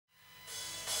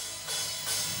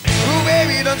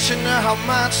don't you know how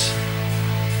much?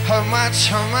 How much,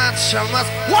 how much, how much?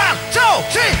 1, 2,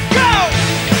 3,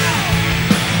 go!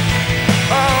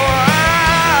 Oh,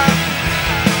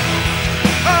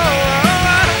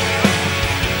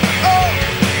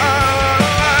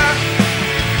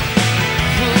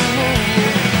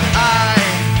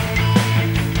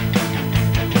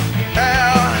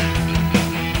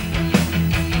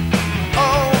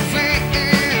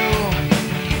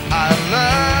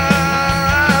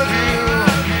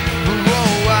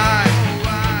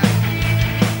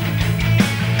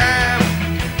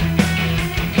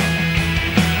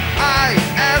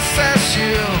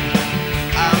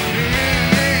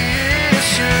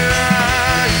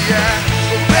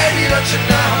 don't you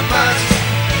know how much?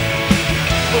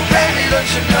 Oh baby,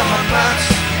 don't you know how much?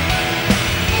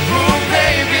 Oh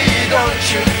baby, don't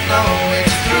you know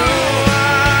it's true?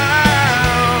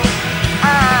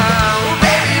 Oh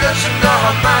baby, don't you know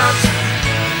how much?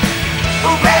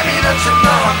 Oh baby, don't you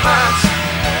know how much?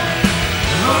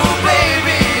 Oh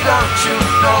baby, don't you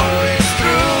know it's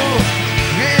true?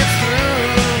 It's true.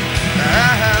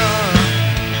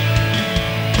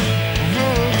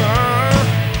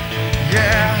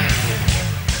 Yeah.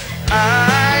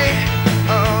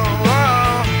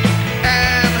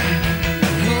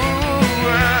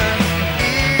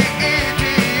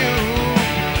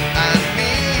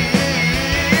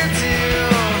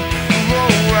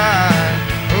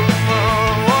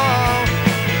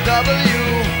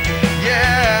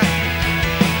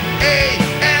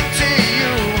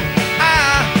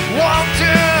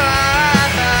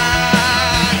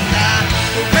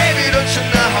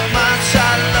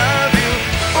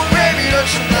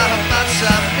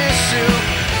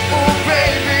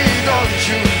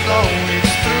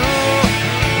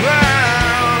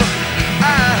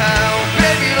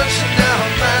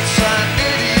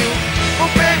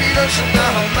 Don't you know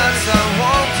how much I want